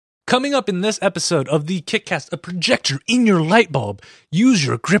Coming up in this episode of the KitCast, a projector in your light bulb. Use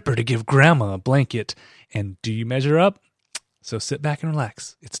your gripper to give grandma a blanket. And do you measure up? So sit back and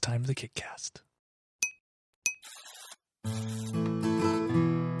relax. It's time for the KitCast.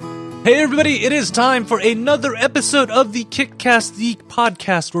 Hey everybody, it is time for another episode of the KitCast, the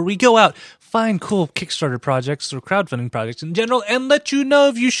podcast where we go out, find cool Kickstarter projects or crowdfunding projects in general, and let you know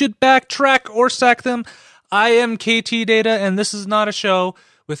if you should backtrack or sack them. I am KT Data, and this is not a show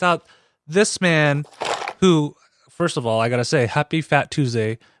without this man who, first of all, I gotta say, happy Fat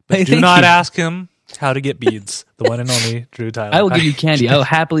Tuesday, but hey, do not ask him how to get beads. The one and only Drew Tyler. I will give you candy. I will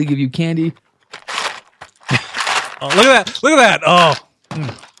happily give you candy. Oh, look at that. Look at that. Oh.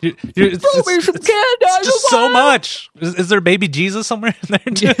 It's just so much. Is there baby Jesus somewhere in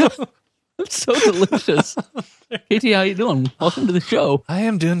there too? Yeah. It's so delicious. KT, how you doing? Welcome to the show. I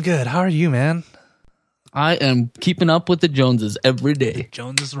am doing good. How are you, man? I am keeping up with the Joneses every day.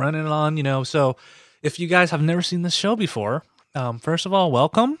 Jones is running on, so if you guys have never seen this show before, first of all,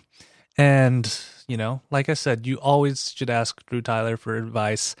 welcome. And, like I said, you always should ask Drew Tyler for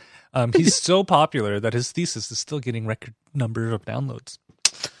advice. He's so popular that his thesis is still getting record numbers of downloads.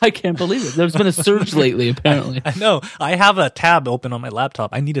 I can't believe it. There's been a surge lately, apparently. I know. I have a tab open on my laptop.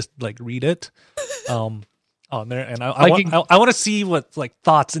 I need to read it on there, and I want to see what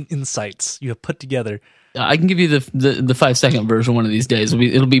thoughts and insights you have put together. I can give you the 5-second version one of these days.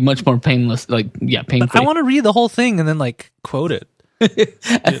 It'll be much more painless. Pain-free. But I want to read the whole thing and then quote it.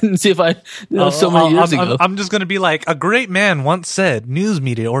 And see if I so many years ago. I'm just going to be like, a great man once said, news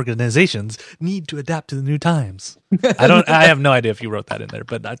media organizations need to adapt to the new times. I have no idea if you wrote that in there,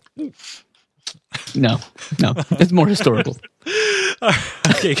 but No, it's more historical.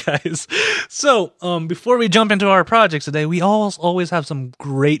 Okay, guys. So, before we jump into our projects today, we always have some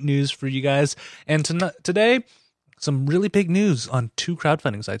great news for you guys. And today, some really big news on 2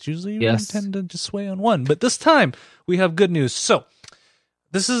 crowdfunding sites. Usually we tend to just sway on one, but this time we have good news. So,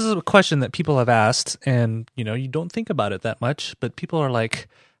 this is a question that people have asked, and you don't think about it that much, but people are like,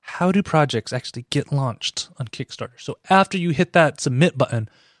 how do projects actually get launched on Kickstarter? So after you hit that submit button,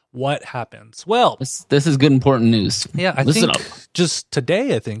 what happens? Well, this is good, important news. Yeah, I think just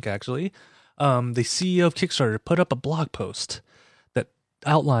today, actually, the CEO of Kickstarter put up a blog post that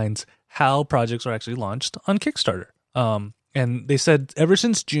outlines how projects are actually launched on Kickstarter. And they said ever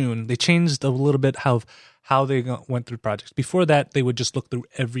since June, they changed a little bit how they went through projects. Before that, they would just look through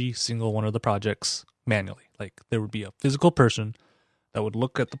every single one of the projects manually. There would be a physical person that would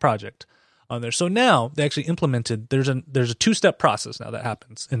look at the project on there. So now they actually implemented, there's a 2-step process now that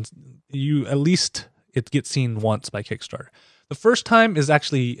happens. And it gets seen once by Kickstarter. The first time is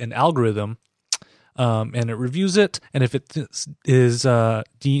actually an algorithm, and it reviews it. And if it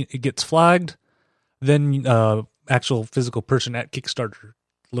it gets flagged, then actual physical person at Kickstarter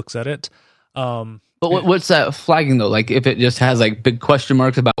looks at it. But what's that flagging though? If it just has big question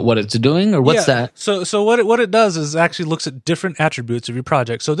marks about what it's doing, or what's that? So what it does is actually looks at different attributes of your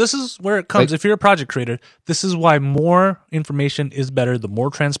project. So this is where it comes. If you're a project creator, this is why more information is better. The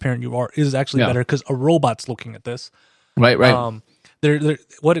more transparent you are is actually better, because a robot's looking at this. Right.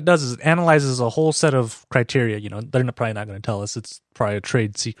 What it does is it analyzes a whole set of criteria. They're probably not going to tell us. It's probably a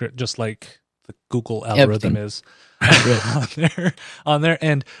trade secret, just like the Google algorithm is. on there,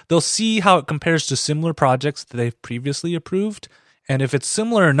 and they'll see how it compares to similar projects that they've previously approved. And if it's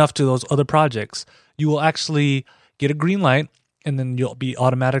similar enough to those other projects, you will actually get a green light, and then you'll be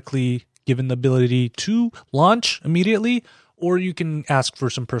automatically given the ability to launch immediately, or you can ask for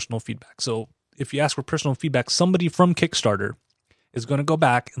some personal feedback. So if you ask for personal feedback, somebody from Kickstarter is going to go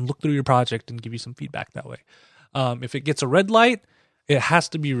back and look through your project and give you some feedback that way. If it gets a red light, it has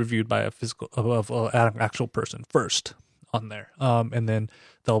to be reviewed by an actual person first on there, and then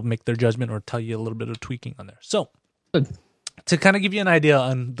they'll make their judgment or tell you a little bit of tweaking on there. So, to kind of give you an idea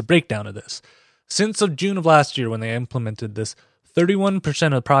on the breakdown of this, since of June of last year when they implemented this,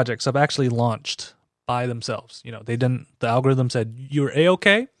 31% of projects have actually launched by themselves. They didn't. The algorithm said you're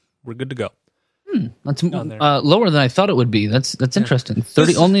A-okay, we're good to go. That's lower than I thought it would be. That's interesting.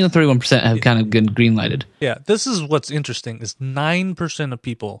 Only 31% have kind of been green lighted. Yeah, this is what's interesting is 9% of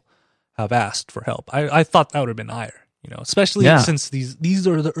people have asked for help. I thought that would have been higher, especially since these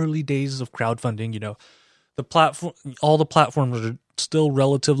are the early days of crowdfunding. The platform, all the platforms are still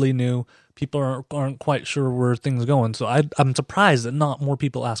relatively new. People aren't quite sure where things are going. So I'm surprised that not more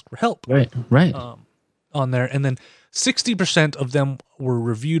people ask for help. Right. On there, and then 60% of them were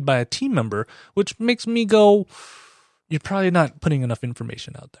reviewed by a team member, which makes me go, you're probably not putting enough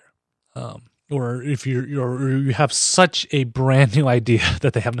information out there. Or if you have such a brand new idea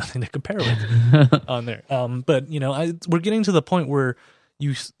that they have nothing to compare with on there. But we're getting to the point where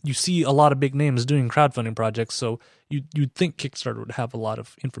you see a lot of big names doing crowdfunding projects, so you'd think Kickstarter would have a lot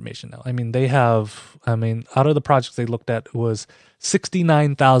of information now. I mean, out of the projects they looked at was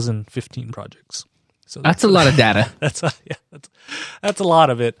 69,015 projects. So that's a lot of data. That's a lot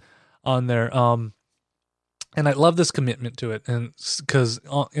of it on there. And I love this commitment to it. And because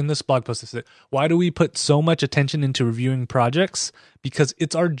in this blog post, I said, why do we put so much attention into reviewing projects? Because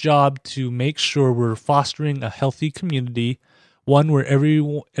it's our job to make sure we're fostering a healthy community, one where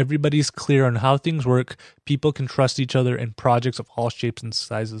everybody's clear on how things work, people can trust each other, and projects of all shapes and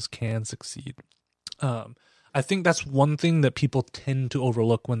sizes can succeed. I think that's one thing that people tend to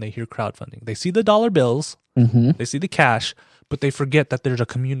overlook when they hear crowdfunding. They see the dollar bills, they see the cash, but they forget that there's a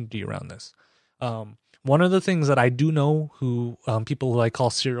community around this. One of the things that I do know who people who I call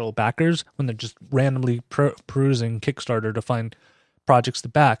serial backers, when they're just randomly perusing Kickstarter to find projects to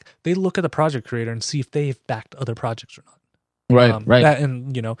back, they look at the project creator and see if they've backed other projects or not. Right.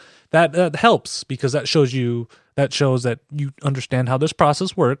 That helps because that shows that you understand how this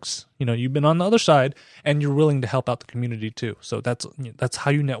process works. You've been on the other side and you're willing to help out the community too. So that's how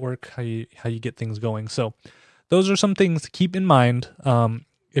you network, how you get things going. So those are some things to keep in mind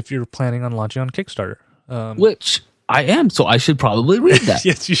if you're planning on launching on Kickstarter. Which I am, so I should probably read that.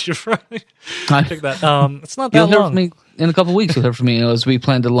 Yes, you should probably check that. It's not that long. You'll hear from me in a couple of weeks. You'll hear from me as we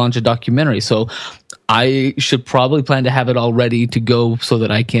plan to launch a documentary. So I should probably plan to have it all ready to go so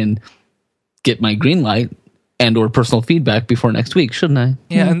that I can get my green light and or personal feedback before next week, shouldn't I?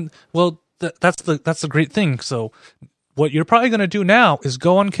 Yeah, and well, that's the great thing. So what you're probably going to do now is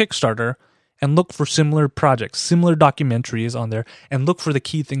go on Kickstarter and look for similar projects, similar documentaries on there, and look for the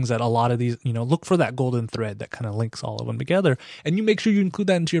key things that a lot of these, look for that golden thread that kind of links all of them together, and you make sure you include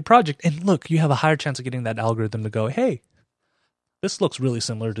that into your project. And look, you have a higher chance of getting that algorithm to go, hey, this looks really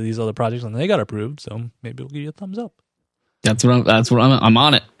similar to these other projects, and they got approved, so maybe we'll give you a thumbs up. I'm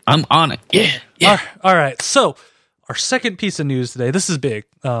on it. I'm on it. Yeah. All right. So our second piece of news today. This is big,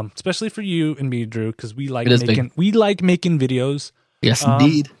 especially for you and me, Drew, because we like making videos. Yes,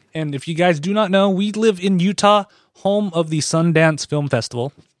 indeed. And if you guys do not know, we live in Utah, home of the Sundance Film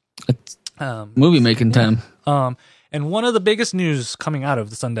Festival. It's movie making time. And one of the biggest news coming out of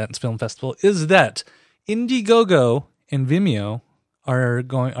the Sundance Film Festival is that Indiegogo and Vimeo are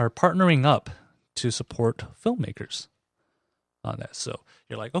partnering up to support filmmakers on that. So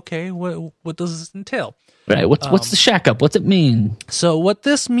you're like, okay, what does this entail? Right. What's the shack up? What's it mean? So what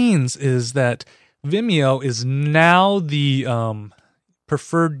this means is that Vimeo is now the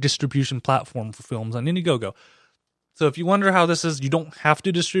preferred distribution platform for films on Indiegogo. So if you wonder how this is, you don't have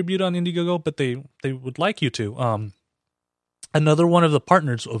to distribute on Indiegogo, but they would like you to. Another one of the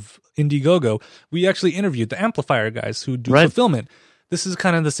partners of Indiegogo, we actually interviewed the Amplifier guys who do fulfillment. This is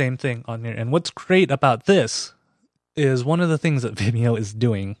kind of the same thing on here. And what's great about this is one of the things that Vimeo is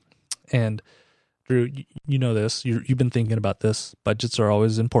doing, and Drew, you know this, you've been thinking about this. Budgets are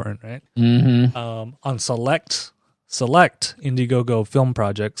always important, right? Mm-hmm. On select Indiegogo film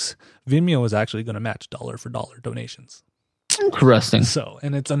projects, Vimeo is actually going to match dollar for dollar donations. Interesting. So,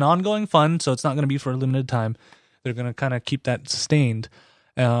 and it's an ongoing fund, so it's not going to be for a limited time. They're going to kind of keep that sustained.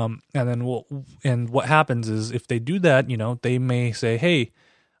 And then what happens is if they do that, they may say, hey,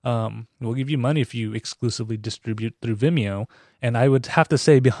 we'll give you money if you exclusively distribute through Vimeo. And I would have to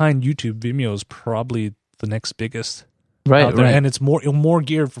say behind YouTube, Vimeo is probably the next biggest. Right. And it's more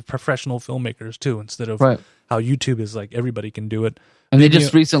geared for professional filmmakers too, instead of how YouTube is like everybody can do it. And Vimeo, they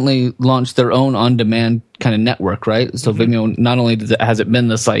just recently launched their own on-demand kind of network, right? So Vimeo, not only has it been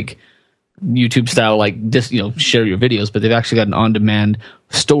this like YouTube style, like this, share your videos, but they've actually got an on-demand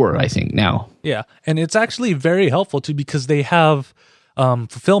store, I think now. Yeah, and it's actually very helpful too because they have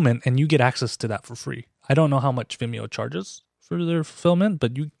fulfillment, and you get access to that for free. I don't know how much Vimeo charges for their fulfillment,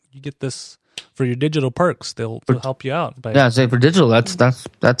 but you get this. For your digital perks, they'll help you out. Say for digital, that's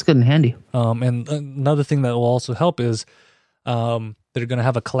good and handy. And another thing that will also help is they're going to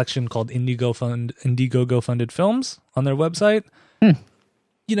have a collection called Indiegogo funded films on their website.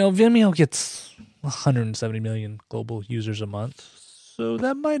 Vimeo gets 170 million global users a month, so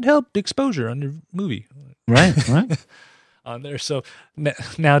that might help exposure on your movie. Right. On there. So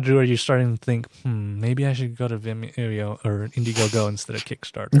now, Drew, are you starting to think, maybe I should go to Vimeo or Indiegogo instead of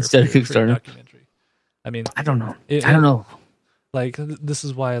Kickstarter? Documentary. I mean, I don't know. I don't know. Like, this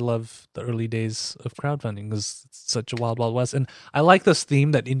is why I love the early days of crowdfunding, because it's such a wild, wild west. And I like this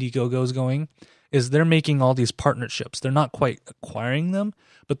theme that Indiegogo is going, is they're making all these partnerships. They're not quite acquiring them,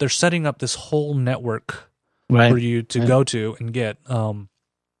 but they're setting up this whole network for you to go to and get.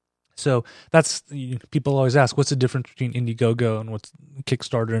 So that's, people always ask, what's the difference between Indiegogo and what's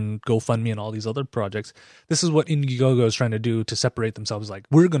Kickstarter and GoFundMe and all these other projects? This is what Indiegogo is trying to do to separate themselves. Like,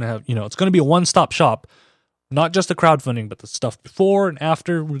 we're going to have, it's going to be a one-stop shop, not just the crowdfunding, but the stuff before and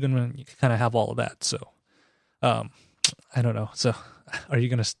after. We're going to kind of have all of that. So, I don't know. So, are you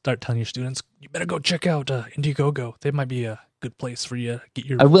going to start telling your students, you better go check out Indiegogo? They might be a good place for you to get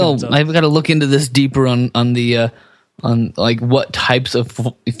your. I will. I've got to look into this deeper on the on like what types of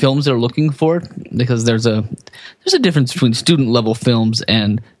films they're looking for, because there's a difference between student level films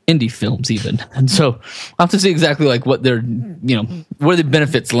and indie films even, and so I'll have to see exactly like what they're where the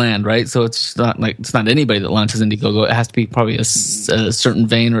benefits land, right? So it's not anybody that launches Indiegogo. It has to be probably a certain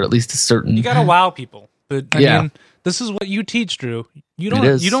vein, or at least a certain. You gotta wow people, but I mean, this is what you teach, Drew. You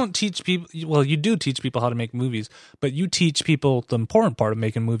don't teach people. Well, you do teach people how to make movies, but you teach people the important part of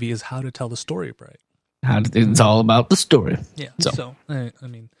making a movie is how to tell the story right. It's all about the story. Yeah. So I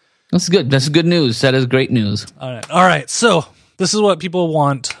mean, that's good. That's good news. That is great news. All right. So this is what people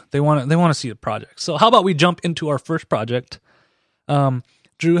want. They want to see the project. So how about we jump into our first project?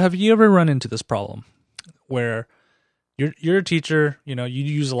 Drew, have you ever run into this problem where you're a teacher? You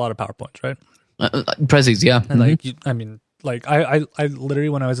use a lot of PowerPoints, right? Prezzies, yeah. And I literally,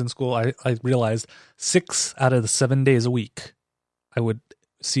 when I was in school, I realized 6 out of the 7 days a week, I would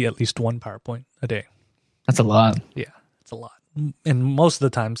see at least one PowerPoint a day. That's a lot. Yeah, it's a lot. And most of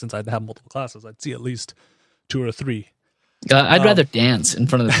the time, since I'd have multiple classes, I'd see at least 2 or 3. I'd rather dance in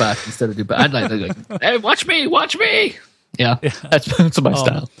front of the class instead of do. But I'd like, hey, watch me. Yeah. That's my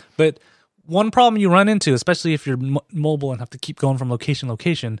style. But one problem you run into, especially if you're mobile and have to keep going from location to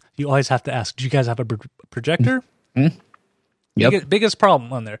location, you always have to ask, do you guys have a projector? Mm-hmm. Yep. Biggest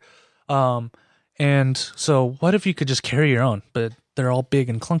problem on there. And so what if you could just carry your own? But they're all big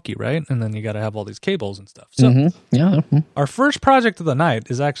and clunky, right? And then you got to have all these cables and stuff. So our first project of the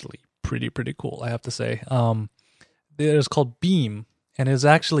night is actually pretty cool, I have to say. It is called Beam, and it is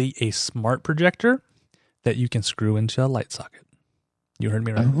actually a smart projector that you can screw into a light socket. You heard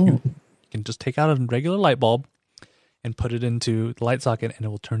me right. You can just take out a regular light bulb and put it into the light socket, and it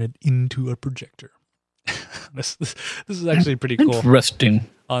will turn it into a projector. This is actually pretty cool. Interesting.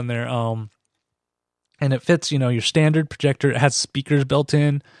 On there. And it fits, your standard projector. It has speakers built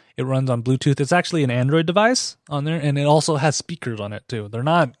in. It runs on Bluetooth. It's actually an Android device on there, and it also has speakers on it too. They're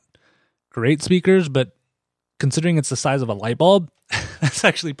not great speakers, but considering it's the size of a light bulb, that's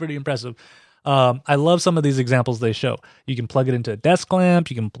actually pretty impressive. I love some of these examples they show. You can plug it into a desk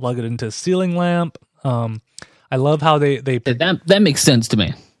lamp. You can plug it into a ceiling lamp. I love how they that makes sense to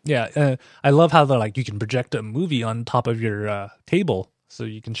me. Yeah, I love how they're like, you can project a movie on top of your table, so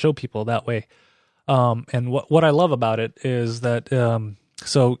you can show people that way. And what I love about it is that,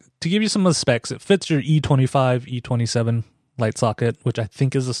 so to give you some of the specs, it fits your E25, E27 light socket, which I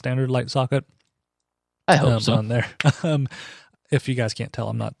think is a standard light socket. I hope so. On there. If you guys can't tell,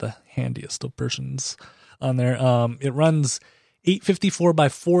 I'm not the handiest of persons on there. It runs 854 by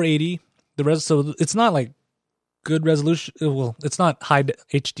 480. So it's not like good resolution. Well, it's not high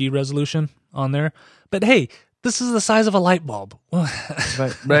HD resolution on there, but hey, this is the size of a light bulb.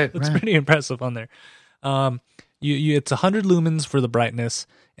 Right. It's pretty impressive on there. It's 100 lumens for the brightness,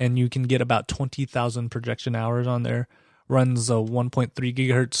 and you can get about 20,000 projection hours on there. Runs a 1.3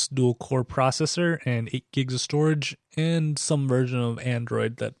 gigahertz dual core processor and 8 gigs of storage, and some version of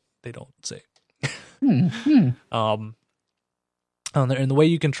Android that they don't say. On there, and the way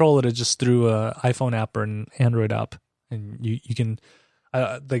you control it is just through an iPhone app or an Android app, and you can.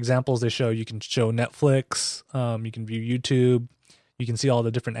 The examples they show, you can show Netflix, you can view YouTube, you can see all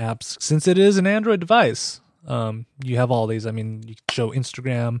the different apps. Since it is an Android device, you have all these. I mean, you can show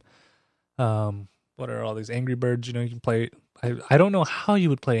Instagram. What are all these Angry Birds? You can play. I don't know how you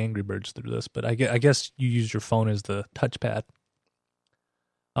would play Angry Birds through this, but I guess you use your phone as the touchpad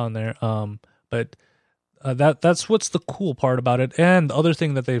on there. But that's what's the cool part about it. And the other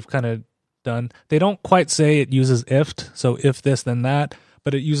thing that they've kind of done, they don't quite say it uses IFT, so if this then that,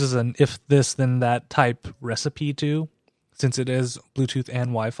 but it uses an if this then that type recipe too. Since it is Bluetooth and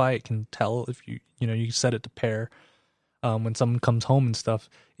Wi-Fi, it can tell if you set it to pair. When someone comes home and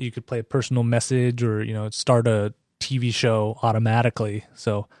stuff, you could play a personal message or start a TV show automatically.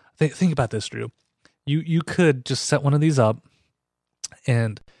 So think about this, Drew. You could just set one of these up,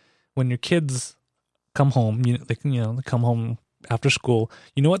 and when your kids come home, they come home after school,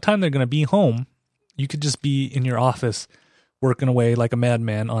 you know what time they're going to be home. You could just be in your office working away like a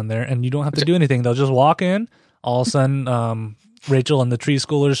madman on there, and you don't have to do anything. They'll just walk in. All of a sudden, Rachel and the tree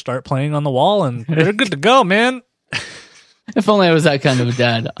schoolers start playing on the wall, and they're good to go, man. If only I was that kind of a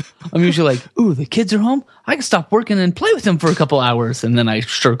dad. I'm usually like, ooh, the kids are home. I can stop working and play with them for a couple hours, and then I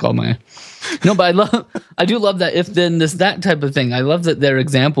shirk all my. No, but I do love that. If then that type of thing. I love that their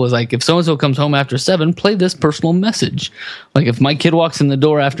example is like, if so and so comes home after 7, play this personal message. Like if my kid walks in the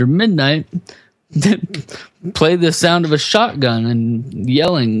door after midnight, play the sound of a shotgun and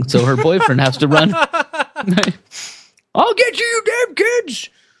yelling, so her boyfriend has to run. I'll get you, you damn kids!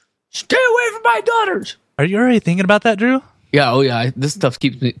 Stay away from my daughters. Are you already thinking about that, Drew? Yeah, oh yeah. This stuff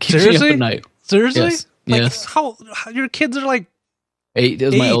keeps me up at night. Seriously? Yes. Like, yes. How your kids are like 8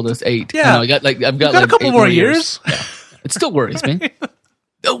 is my oldest. 8. Yeah. I've got like a couple more years. Yeah. It still worries me.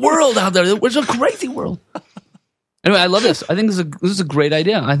 The world out there, it's a crazy world. Anyway, I love this. I think this is a great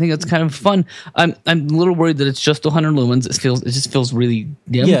idea. I think it's kind of fun. I'm a little worried that it's just 100 lumens. It just feels really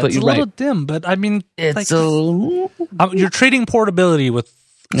dim. Yeah, but it's you're a little right. dim. But I mean, It's you're trading portability with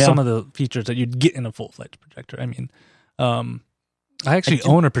some of the features that you'd get in a full-fledged projector. I mean, I actually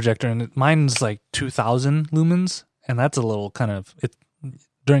own a projector, and mine's like 2,000 lumens, and that's a little kind of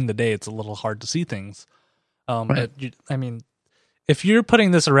during the day. It's a little hard to see things. But I mean, if you're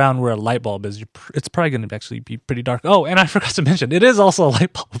putting this around where a light bulb is, it's probably going to actually be pretty dark. Oh, and I forgot to mention, it is also a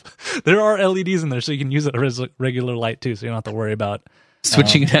light bulb. There are LEDs in there, so you can use it as regular light too, so you don't have to worry about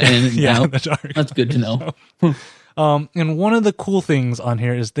switching it in and out. In the dark. That's good to know. And one of the cool things on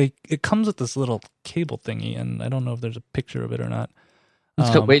here is it comes with this little cable thingy, and I don't know if there's a picture of it or not.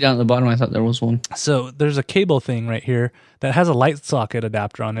 It's got way down at the bottom. I thought there was one. So there's a cable thing right here that has a light socket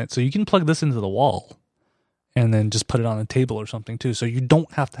adapter on it, so you can plug this into the wall and then just put it on a table or something too. So you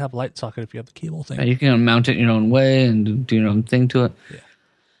don't have to have a light socket if you have the cable thing. Yeah, you can mount it your own way and do your own thing to it. Yeah.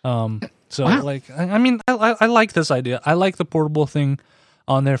 So like, I mean, I like this idea. I like the portable thing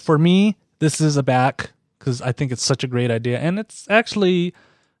on there. For me, this is a back because I think it's such a great idea, and it's actually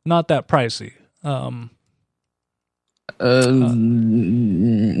not that pricey. What,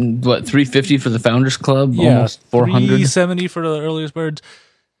 $350 for the Founders Club? Yeah, almost $400. $370 for the earliest birds.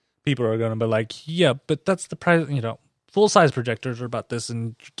 People are going to be like, yeah, but that's the price. You know, full size projectors are about this,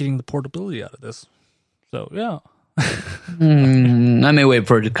 and you're getting the portability out of this. So yeah, I may wait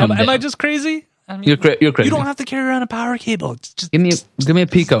for it to come. Am I just crazy? I mean, you're crazy. You don't have to carry around a power cable. It's just give me a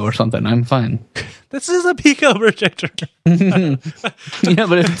Pico or something. I'm fine. This is a Pico projector. Yeah,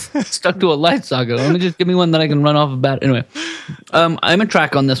 but it's stuck to a light socket. Let me just give me one that I can run off of bat. Anyway, I'm a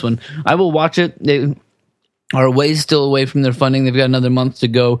track on this one. I will watch it. They are way still away from their funding. They've got another month to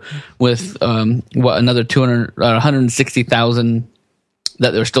go with another 160,000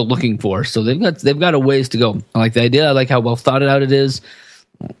 that they're still looking for. So they've got a ways to go. I like the idea. I like how well thought out it is.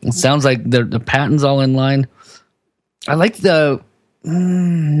 It sounds like the patent's all in line. I like the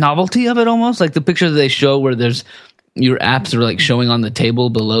novelty of it almost. Like the picture that they show where there's your apps are like showing on the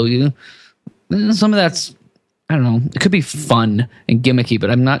table below you. Some of that's, I don't know. It could be fun and gimmicky, but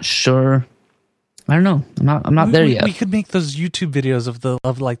I'm not sure. I don't know. I'm not there yet. We could make those YouTube videos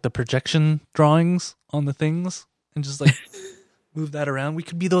of like the projection drawings on the things and just like move that around. We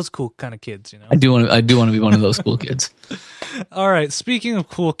could be those cool kind of kids, you know. I do want to be one of those cool kids. All right. Speaking of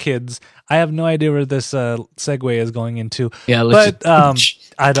cool kids, I have no idea where this segue is going into. Yeah, but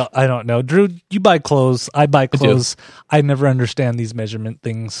I don't know. Drew, you buy clothes. I buy clothes. I never understand these measurement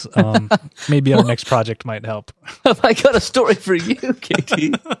things. Maybe our next project might help. I got a story for you,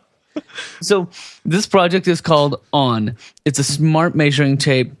 KT. So this project is called On. It's a smart measuring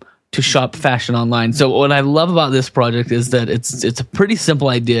tape to shop fashion online. So what I love about this project is that it's a pretty simple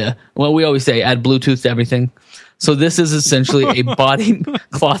idea. Well, we always say add Bluetooth to everything. So this is essentially a body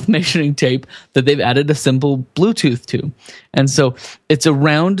cloth measuring tape that they've added a simple Bluetooth to. And so it's a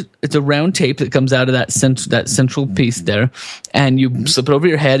round tape that comes out of that central piece there, and you slip it over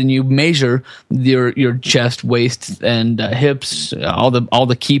your head and you measure your chest, waist, and hips, all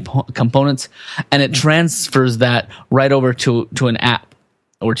the key components, and it transfers that right over to an app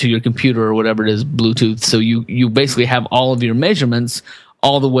or to your computer or whatever it is, Bluetooth. So you basically have all of your measurements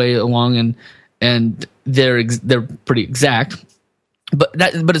all the way along, and they're pretty exact. But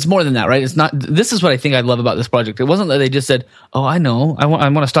it's more than that, right? It's not. This is what I think I love about this project. It wasn't that they just said, "Oh, I know, I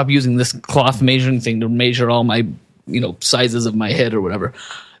want to stop using this cloth measuring thing to measure all my, sizes of my head or whatever."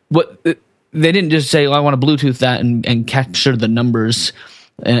 They didn't just say, "Oh, I want to Bluetooth that and capture the numbers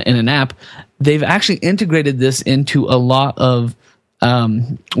in an app." They've actually integrated this into a lot of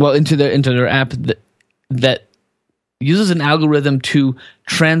into their app that uses an algorithm to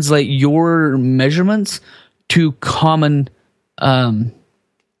translate your measurements to common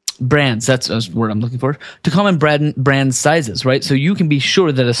brands. That's a word I'm looking for. To common brand sizes, right? So you can be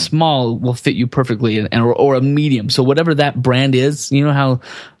sure that a small will fit you perfectly, or a medium. So whatever that brand is, you know how,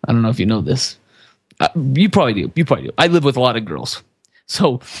 I don't know if you know this, You probably do. You probably do. I live with a lot of girls,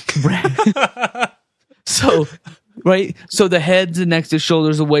 so so. Right. So the head, the neck, the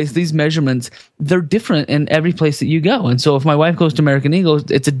shoulders, the waist, these measurements, they're different in every place that you go. And so if my wife goes to American Eagle,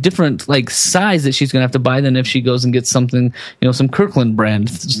 it's a different like size that she's going to have to buy than if she goes and gets something, some Kirkland brand,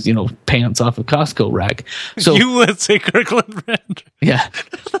 pants off a Costco rack. So you would say Kirkland brand. Yeah.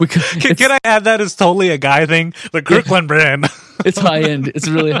 Can I add that as totally a guy thing? The Kirkland brand. It's high end. It's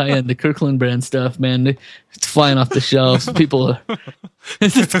really high end. The Kirkland brand stuff, man. It's flying off the shelves. People,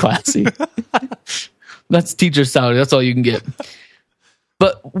 it's classy. That's teacher's salary. That's all you can get.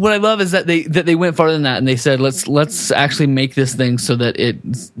 But what I love is that they went farther than that, and they said let's actually make this thing so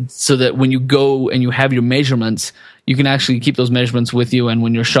that when you go and you have your measurements, you can actually keep those measurements with you. And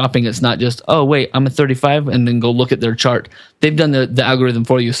when you're shopping, it's not just, oh wait, I'm a 35, and then go look at their chart. They've done the algorithm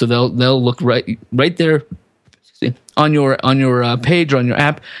for you, so they'll look right there on your page or on your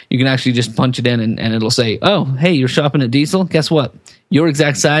app. You can actually just punch it in, and it'll say, oh hey, you're shopping at Diesel. Guess what? Your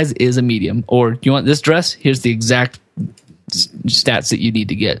exact size is a medium. Or you want this dress? Here's the exact stats that you need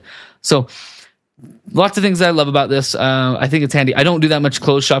to get. So lots of things that I love about this. I think it's handy. I don't do that much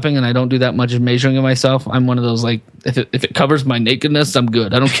clothes shopping, and I don't do that much of measuring of myself. I'm one of those, like, if it covers my nakedness, I'm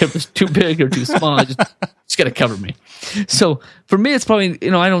good. I don't care if it's too big or too small. I just got to cover me. So for me, it's probably,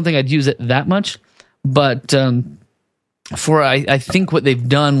 I don't think I'd use it that much. But I think what they've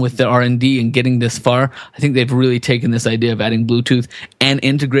done with the R&D and getting this far, I think they've really taken this idea of adding Bluetooth and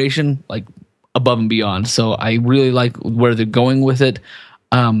integration like above and beyond. So I really like where they're going with it.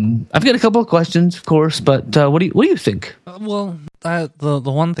 I've got a couple of questions, of course, but what do you think? The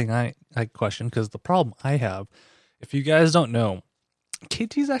one thing I question, because the problem I have, if you guys don't know,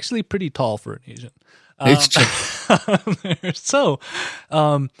 KT's actually pretty tall for an Asian. It's true. So,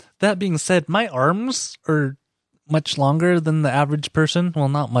 that being said, my arms are much longer than the average person. Well,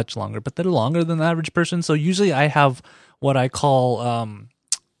 not much longer, but they're longer than the average person. So usually I have what I call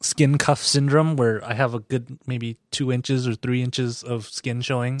skin cuff syndrome, where I have a good maybe 2 inches or 3 inches of skin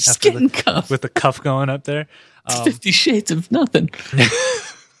showing cuff with the cuff going up there. 50 Shades of nothing.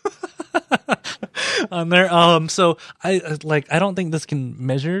 On there. So I don't think this can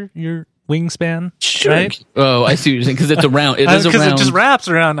measure your wingspan. Sure. Right? Oh, I see what you're saying, because it's around. It is around. Because it just wraps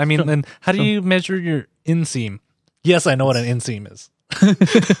around. I mean, then how do you measure your inseam? Yes, I know what an inseam is.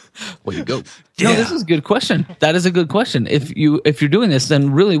 Way to go. Yeah. No, this is a good question. That is a good question. If you're doing this,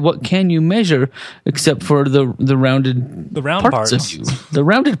 then really what can you measure except for the round parts of you? The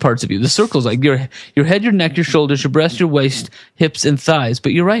rounded parts of you. The circles, like your head, your neck, your shoulders, your breast, your waist, hips, and thighs.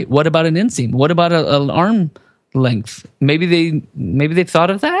 But you're right. What about an inseam? What about an arm length? Maybe they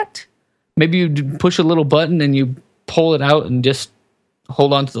thought of that? Maybe you push a little button and you pull it out and just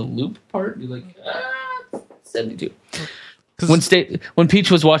hold on to the loop part. You're like, 72. When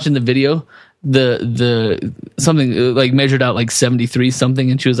Peach was watching the video, the something like measured out like 73 something,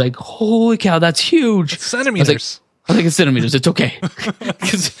 and she was like, "Holy cow, that's huge!" Centimeters. I think it's centimeters. It's okay,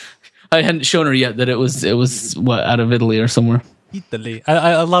 because I hadn't shown her yet that it was what, out of Italy or somewhere. Italy.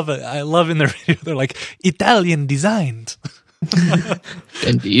 I love it. I love in the video they're like, Italian designed.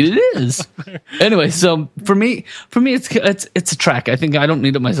 Indeed it is. Anyway, so for me it's a track. I think I don't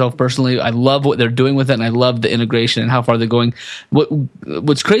need it myself personally. I love what they're doing with it, and I love the integration and how far they're going.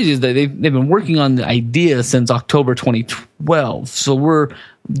 What's crazy is that they've been working on the idea since October 2012. So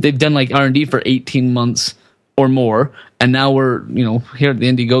they've done like R&D for 18 months or more, and now we're here at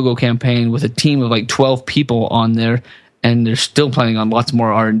the Indiegogo campaign with a team of like 12 people on there. And they're still planning on lots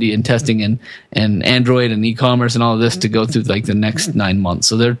more R&D and testing and Android and e-commerce and all of this to go through like the next 9 months.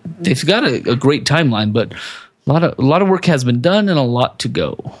 So they've got a great timeline, but a lot of work has been done and a lot to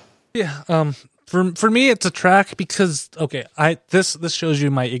go. Yeah. For me, it's a track because this shows you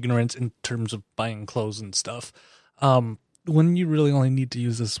my ignorance in terms of buying clothes and stuff. When you really only need to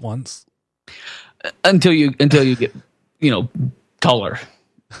use this once, until you get taller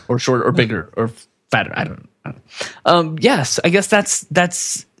or shorter or bigger or fatter. I don't know. Yes, I guess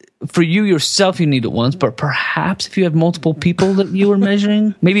that's for you yourself. You need it once, but perhaps if you have multiple people that you are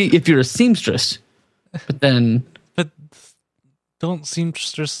measuring, maybe if you're a seamstress, but don't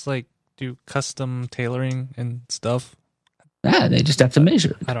seamstress like do custom tailoring and stuff? Yeah, they just have to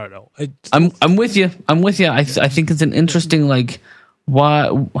measure. I don't know. I'm with you. I think it's an interesting, like, why,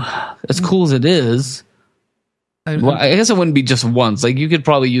 as cool as it is. Well, I guess it wouldn't be just once. Like, you could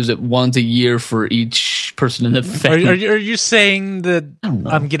probably use it once a year for each person in the family. Are you saying that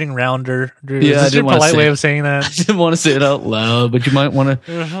I'm getting rounder? Yeah, is this your polite way of saying that? I didn't want to say it out loud, but you might want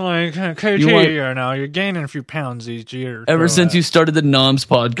to. Like, now you're gaining a few pounds each year. Ever since you started the Noms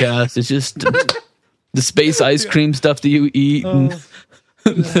podcast, it's just the space ice cream stuff that you eat.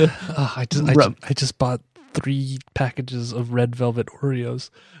 I just bought 3 packages of red velvet Oreos.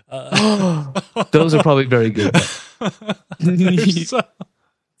 Those are probably very good.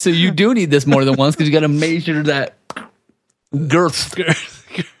 So you do need this more than once because you got to measure that girth.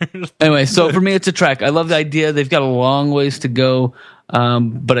 Anyway, so for me, it's a trek. I love the idea. They've got a long ways to go,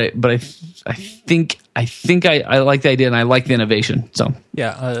 but I think I like the idea and I like the innovation. So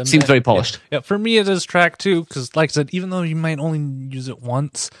yeah, seems very polished. Yeah, for me it is track too because, like I said, even though you might only use it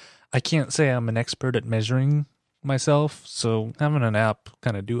once, I can't say I'm an expert at measuring myself. So having an app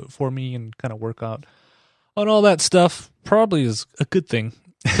kind of do it for me and kind of work out on all that stuff probably is a good thing.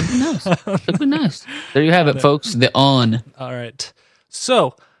 It'd be nice. It'd be nice. There you have it, folks. The On. All right.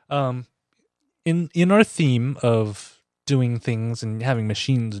 So, in our theme of doing things and having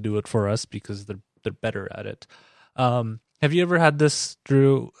machines do it for us because they're better at it. Have you ever had this,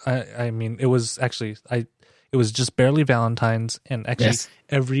 Drew? I mean, it was just barely Valentine's, and actually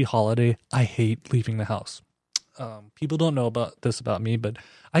every holiday I hate leaving the house. People don't know about me, but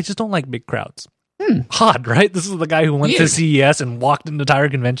I just don't like big crowds. Odd, right? This is the guy who went to CES and walked into Tire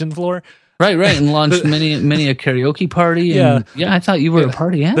Convention floor. Right, and launched many a karaoke party. And, I thought you were a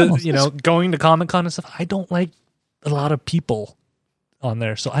party animal. Going to Comic-Con and stuff. I don't like a lot of people on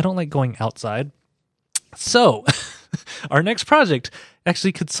there, so I don't like going outside. So, our next project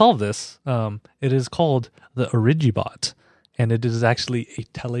actually could solve this. It is called the Origibot, and it is actually a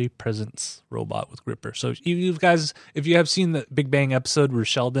telepresence robot with gripper. So if you have seen the Big Bang episode where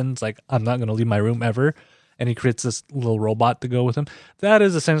Sheldon's like, I'm not going to leave my room ever, and he creates this little robot to go with him, that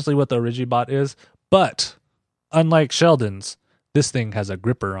is essentially what the Origibot is. But unlike Sheldon's, this thing has a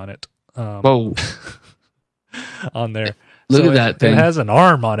gripper on it. Whoa. On there. Look at that thing. It has an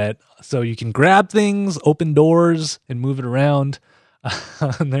arm on it, so you can grab things, open doors, and move it around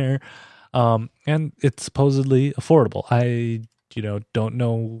on there. And it's supposedly affordable. I, don't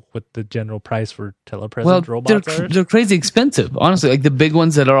know what the general price for telepresence robots are. They're crazy expensive. Honestly, like the big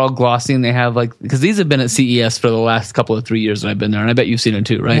ones that are all glossy and they have because these have been at CES for the last couple of 3 years that I've been there, and I bet you've seen it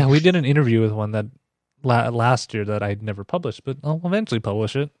too, right? Yeah, we did an interview with one that last year that I'd never published, but I'll eventually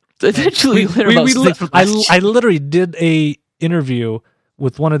publish it. Eventually, I literally did a interview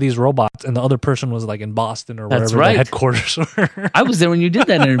with one of these robots, and the other person was like in Boston or wherever the headquarters were. I was there when you did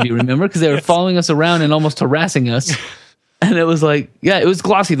that interview, remember? Because they were following us around and almost harassing us. And it was like, it was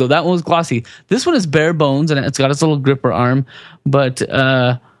glossy though. That one was glossy. This one is bare bones and it's got its little gripper arm. But what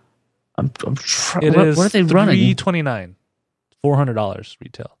are they running? $329, $400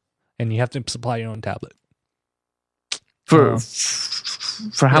 retail, and you have to supply your own tablet. For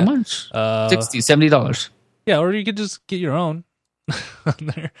how much? $60, $70. Yeah, or you could just get your own.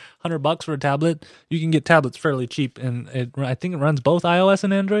 $100 for a tablet. You can get tablets fairly cheap, and I think it runs both iOS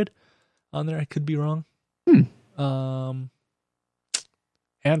and Android on there. I could be wrong.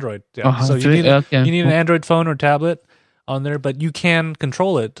 Android. Yeah. So you need an Android phone or tablet on there, but you can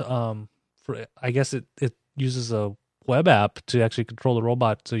control it. I guess it uses a web app to actually control the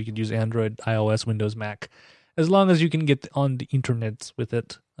robot, so you can use Android, iOS, Windows, Mac, as long as you can get on the internet with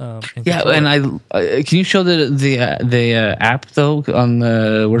it. And can you show the app though on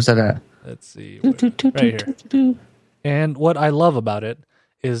the where's that at? Let's see, right here. And what I love about it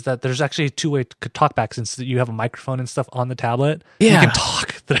is that there's actually a two-way talkback, since you have a microphone and stuff on the tablet. Yeah, you can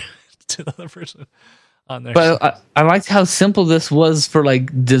talk to the other person on there. But I liked how simple this was for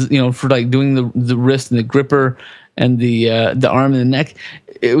doing the wrist and the gripper and the arm and the neck.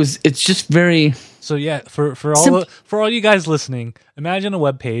 It's just very. So yeah, for all you guys listening, imagine a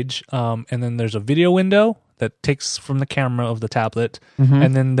web page, and then there's a video window that takes from the camera of the tablet,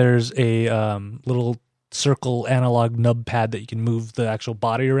 and then there's a little circle analog nub pad that you can move the actual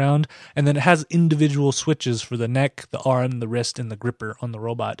body around, and then it has individual switches for the neck, the arm, the wrist, and the gripper on the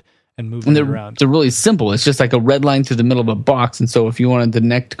robot, and moving it around. They're really simple. It's just like a red line through the middle of a box, and so if you wanted the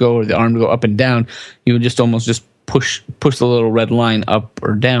neck to go or the arm to go up and down, you would just almost just push the little red line up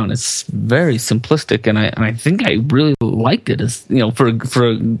or down. It's very simplistic, and I think I really liked it as for a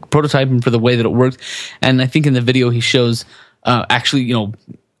prototype and for the way that it worked. And I think in the video he shows actually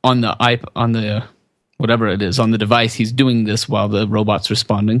on the whatever it is on the device, he's doing this while the robot's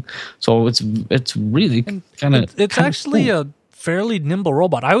responding. So it's really kind of it's actually cool. A fairly nimble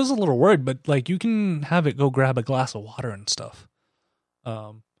robot. I was a little worried, but like you can have it go grab a glass of water and stuff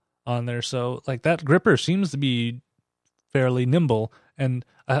on there. So like that gripper seems to be fairly nimble, and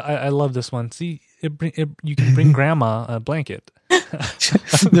I love this one. See, you can bring grandma a blanket.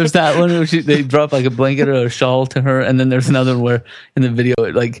 There's that one where they drop like a blanket or a shawl to her, and then there's another where in the video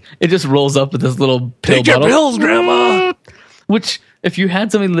it just rolls up with this little pill Take bottle. Your pills, grandma. Which, if you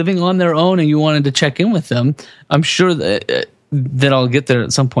had somebody living on their own and you wanted to check in with them, I'm sure that that I'll get there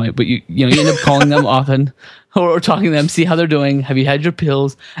at some point. But you end up calling them often or talking to them, see how they're doing. Have you had your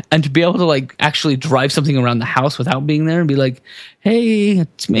pills? And to be able to like actually drive something around the house without being there and be like, hey,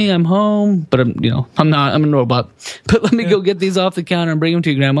 it's me, I'm home, but I'm not, I'm a robot. But let me go get these off the counter and bring them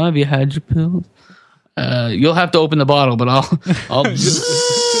to you, Grandma. Have you had your pills? You'll have to open the bottle, but I'll.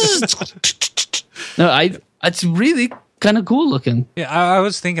 No, it's really kind of cool looking. Yeah, I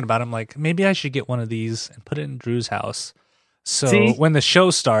was thinking about it. I'm like, maybe I should get one of these and put it in Drew's house. So when the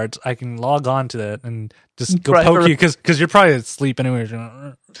show starts, I can log on to that and just go poke you because you're probably asleep anyway.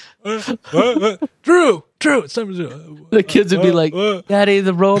 Drew, it's time to do. The kids would be like, Daddy,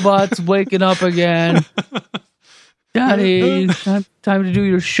 the robot's waking up again. Daddy, time to do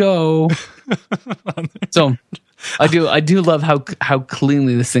your show. So I do love how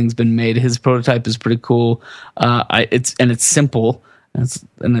cleanly this thing's been made. His prototype is pretty cool. It's simple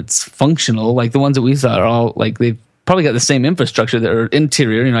and it's functional. Like the ones that we saw are all like they've probably got the same infrastructure that are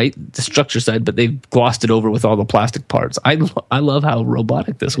interior, right? The structure side, but they've glossed it over with all the plastic parts. I love how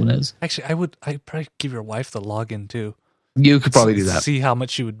robotic this one is. Actually, I'd probably give your wife the login too. You could probably do that. See how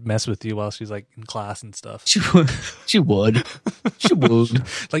much she would mess with you while she's like in class and stuff. She would. She would.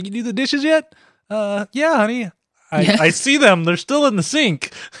 Like, you do the dishes yet? Yeah, honey. I see them. They're still in the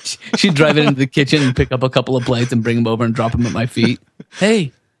sink. She'd drive into the kitchen and pick up a couple of plates and bring them over and drop them at my feet.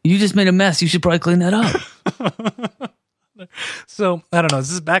 Hey, you just made a mess. You should probably clean that up. So, I don't know.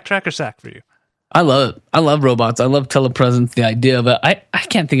 Is this backtrack or sack for you? I love it. I love robots. I love telepresence, the idea of it. I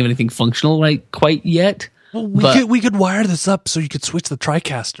can't think of anything functional quite yet. Well, we could wire this up so you could switch the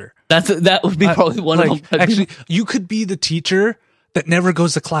TriCaster. That would be probably one of them. Actually, you could be the teacher that never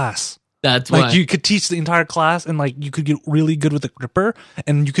goes to class. That's like you could teach the entire class, and like you could get really good with the gripper,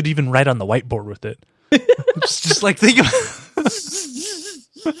 and you could even write on the whiteboard with it. just like think of.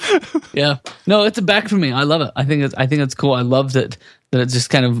 Yeah, no, it's a back for me. I love it. I think it's cool. I love that it's just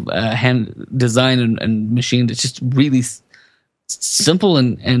kind of hand designed and machined. It's just really simple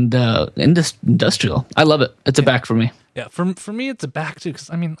and industrial. I love it. It's a back for me. Yeah, for me, it's a back too. Because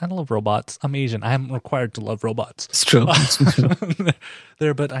I mean, I love robots. I'm Asian. I am required to love robots. It's true.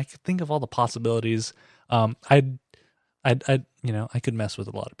 But I could think of all the possibilities. I could mess with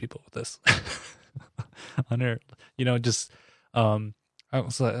a lot of people with this. On Earth, just I'm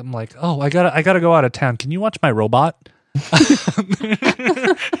like, oh, I gotta go out of town. Can you watch my robot?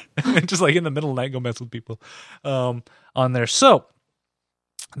 Just like in the middle of the night, go mess with people on there. So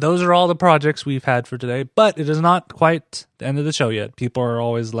those are all the projects we've had for today, but it is not quite the end of the show yet. People are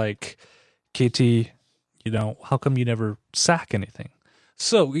always like, KT, how come you never sack anything?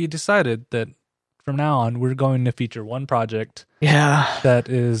 So we decided that from now on, we're going to feature one project that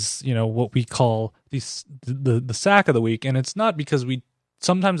is, what we call the sack of the week. And it's not because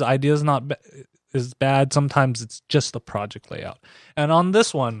sometimes the idea is bad. Sometimes it's just the project layout. And on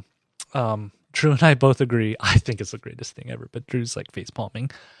this one, Drew and I both agree. I think it's the greatest thing ever, but Drew's like face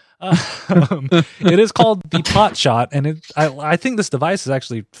palming. It is called the Pot Shot, and I think this device is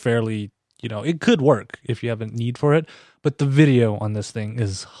actually fairly, it could work if you have a need for it. But the video on this thing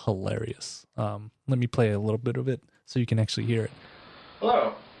is hilarious. Let me play a little bit of it so you can actually hear it.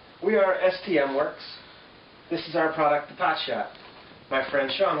 Hello, we are STM Works. This is our product, the Pot Shot. My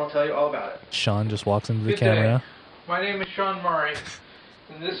friend Sean will tell you all about it. Sean just walks into the Good camera. Day. My name is Sean Murray,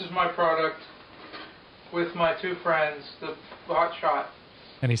 and this is my product with my two friends, the Pot Shot.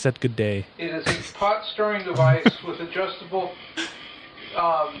 And he said good day. It is a pot stirring device with adjustable...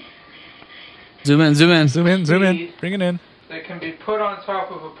 Zoom in. Bring it in. That can be put on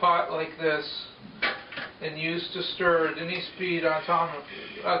top of a pot like this and used to stir at any speed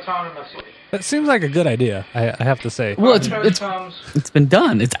autonomously. That seems like a good idea, I have to say. Well, it's been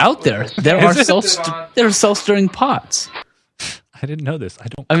done. It's out there. There are self-stirring pots. I didn't know this. I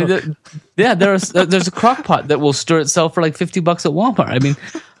don't cook. There's a crock pot that will stir itself for like $50 at Walmart. I mean,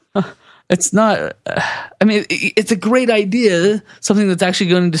 it's not. I mean, it's a great idea. Something that's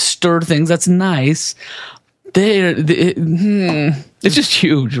actually going to stir things. That's nice. It's just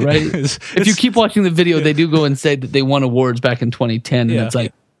huge, right? If you keep watching the video, they do go and say that they won awards back in 2010, and it's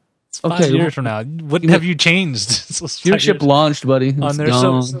like, it's 5 years from now. What have you changed? Your ship launched, buddy. On there,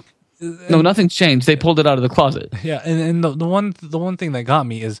 no, nothing's changed. They pulled it out of the closet. Yeah, and the one thing that got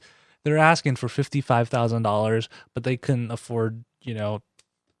me is they're asking for $55,000, but they couldn't afford, to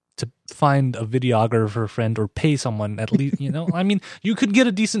find a videographer friend or pay someone at least. I mean, you could get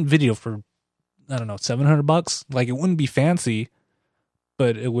a decent video for, I don't know, $700. Like, it wouldn't be fancy,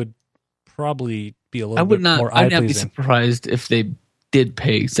 but it would probably be a little bit more eye-pleasing. I would not be surprised if they did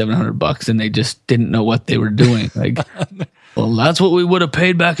pay $700 and they just didn't know what they were doing. Like, well, that's what we would have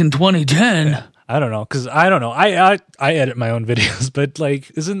paid back in 2010. I don't know, because I don't know. I edit my own videos, but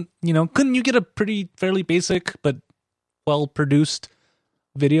like, couldn't you get a fairly basic but well produced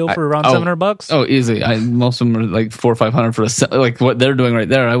video for around $700? Oh, easy. Most of them are like $400 or $500 for like what they're doing right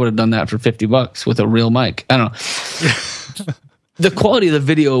there. I would have done that for $50 with a real mic. I don't know. The quality of the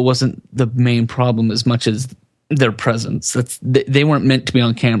video wasn't the main problem as much as their presence. They weren't meant to be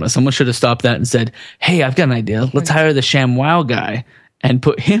on camera. Someone should have stopped that and said, "Hey, I've got an idea. Let's hire the ShamWow guy and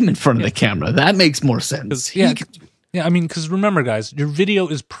put him in front of the camera. That makes more sense." Yeah, I mean, because remember, guys, your video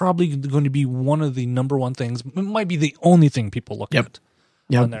is probably going to be one of the number one things. It might be the only thing people look at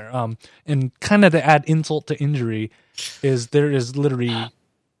on there. And kind of to add insult to injury is there is literally,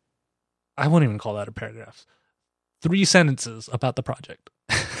 I won't even call that a paragraph, 3 sentences about the project.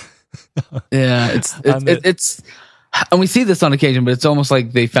 Yeah, it's and we see this on occasion, but it's almost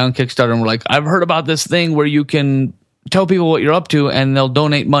like they found Kickstarter and were like, "I've heard about this thing where you can tell people what you're up to and they'll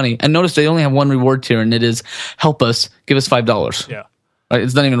donate money." And notice they only have one reward tier, and it is help us, give us $5. Yeah. Right?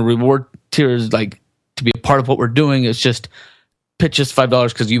 It's not even a reward tier, is like to be a part of what we're doing. It's just pitch us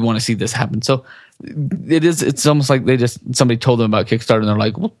 $5 because you want to see this happen. So it's almost like somebody told them about Kickstarter and they're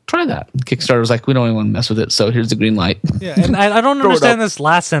like, "Well, try that." And Kickstarter was like, "We don't even want to mess with it, so here's the green light." Yeah, and I don't understand this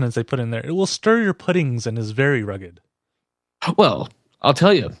last sentence they put in there. "It will stir your puddings and is very rugged." Well, I'll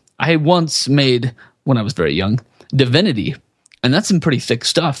tell you, I once made, when I was very young, Divinity, and that's some pretty thick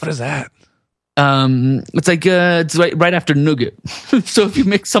stuff. What is that? It's like it's right after nougat. So if you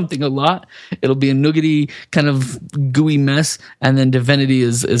mix something a lot, it'll be a nougaty kind of gooey mess, and then Divinity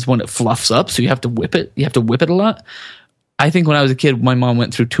is when it fluffs up. So you have to whip it. You have to whip it a lot. I think when I was a kid, my mom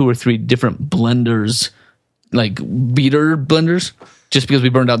went through 2 or 3 different blenders, like beater blenders, just because we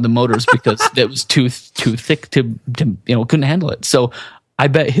burned out the motors because it was too thick to couldn't handle it. So I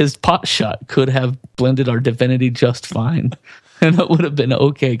bet his pot shot could have blended our Divinity just fine. And it would have been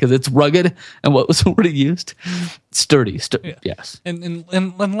okay because it's rugged, and what was already used, sturdy. Yeah. Yes, and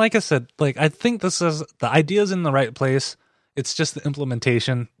like I said, like I think this is the idea's in the right place. It's just the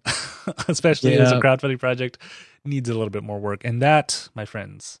implementation, especially as a crowdfunding project, needs a little bit more work. And that, my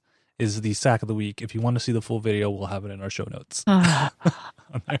friends, is the sack of the week. If you want to see the full video, we'll have it in our show notes. I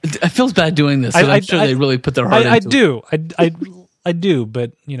feel bad doing this. I'm sure they really put their heart into it. I do,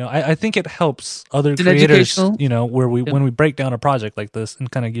 but I think it helps other creators. When we break down a project like this and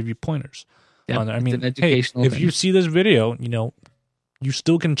kind of give you pointers on there. I mean, if you see this video, you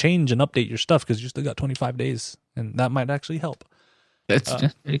still can change and update your stuff because you still got 25 days, and that might actually help. There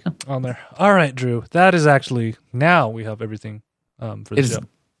you go. On there. All right, Drew. That is actually, now we have everything for the show.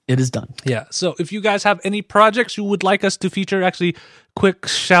 It is done. Yeah. So if you guys have any projects you would like us to feature, actually, quick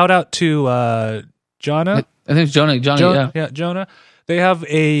shout out to Jonah. I think it's Jonah. Yeah, Jonah. They have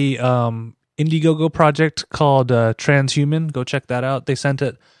a Indiegogo project called Transhuman. Go check that out. They sent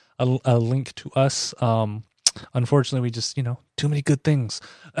it a link to us. Unfortunately, we just too many good things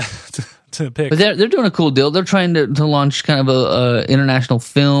to pick. But they're doing a cool deal. They're trying to launch kind of a international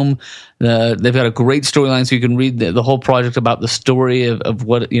film. They've got a great storyline, so you can read the whole project about the story of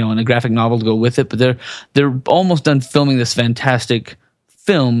what and a graphic novel to go with it. But they're almost done filming this fantastic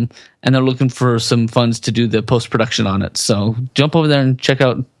film, and they're looking for some funds to do the post-production on it. So jump over there and check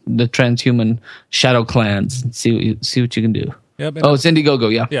out the Transhuman Shadow Clans and see what you can do. Yep. It's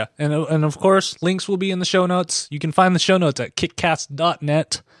Indiegogo, yeah. Yeah, and of course, links will be in the show notes. You can find the show notes at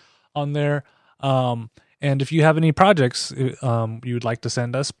kickcast.net on there. And if you have any projects you would like to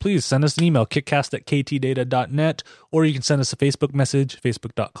send us, please send us an email, kickcast@ktdata.net, or you can send us a Facebook message,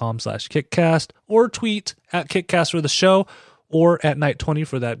 facebook.com/kickcast, or tweet at kickcast for the show, or at Night 20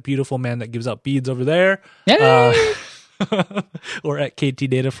 for that beautiful man that gives out beads over there. Or at KT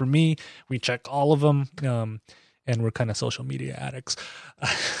Data for me. We check all of them, and we're kind of social media addicts.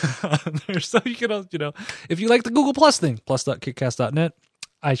 So you can, if you like the Google Plus thing, plus.kickcast.net,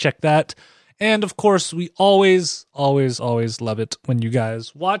 I check that. And of course, we always, always, always love it when you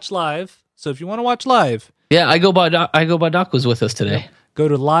guys watch live. So if you want to watch live, I go by Doc was with us today. Go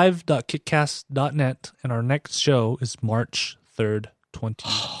to live.kickcast.net, and our next show is March 3rd,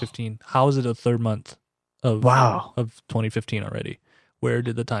 2015. How is it a third month of 2015 already? Where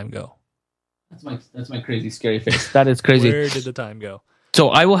did the time go? That's my crazy scary face. That is crazy. Where did the time go? So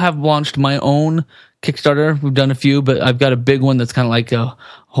I will have launched my own Kickstarter. We've done a few, but I've got a big one that's kind of like a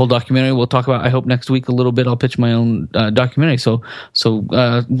whole documentary. We'll talk about, I hope, next week a little bit. I'll pitch my own documentary. So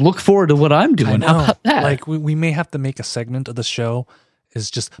look forward to what I'm doing. How about that? Like we may have to make a segment of the show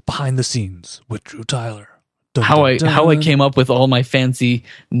is just behind the scenes with Drew Tyler. Dun, how I came up with all my fancy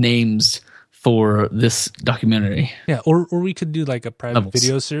names for this documentary. Yeah, or we could do like a private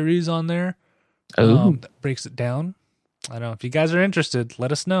video series on there that breaks it down. I don't know. If you guys are interested,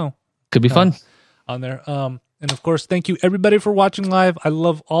 let us know. Could be fun. on there. And of course, thank you everybody for watching live. I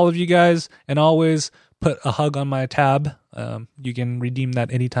love all of you guys, and always put a hug on my tab. You can redeem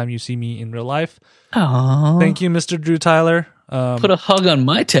that anytime you see me in real life. Aww. Thank you, Mr. Drew Tyler. Put a hug on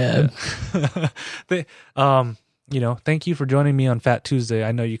my tab. Thank you for joining me on Fat Tuesday.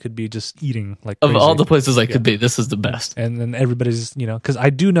 I know you could be just eating like Of crazy. all the places I could be, this is the best. And then everybody's, because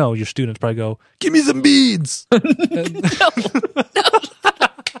I do know your students probably go, give me some beads.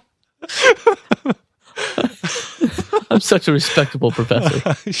 I'm such a respectable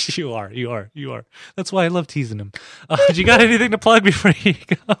professor. You are. That's why I love teasing him. You got anything to plug before you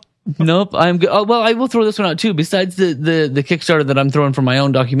go? Nope, I'm good. Oh, well, I will throw this one out too. Besides the Kickstarter that I'm throwing for my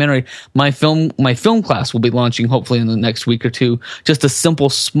own documentary, my film class will be launching hopefully in the next week or two. Just a simple,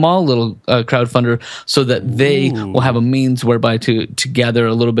 small little crowdfunder, so that they will have a means whereby to gather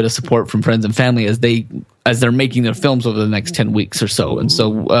a little bit of support from friends and family as they're making their films over the next 10 weeks or so. And so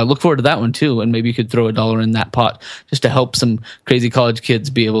look forward to that one too. And maybe you could throw $1 in that pot just to help some crazy college kids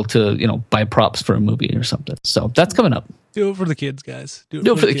be able to, buy props for a movie or something. So that's coming up. Do it for the kids, guys. Do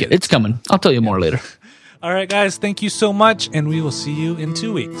it for the kids. It's coming. I'll tell you more later. All right, guys. Thank you so much. And we will see you in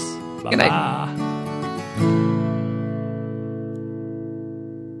 2 weeks. Bye. Good night.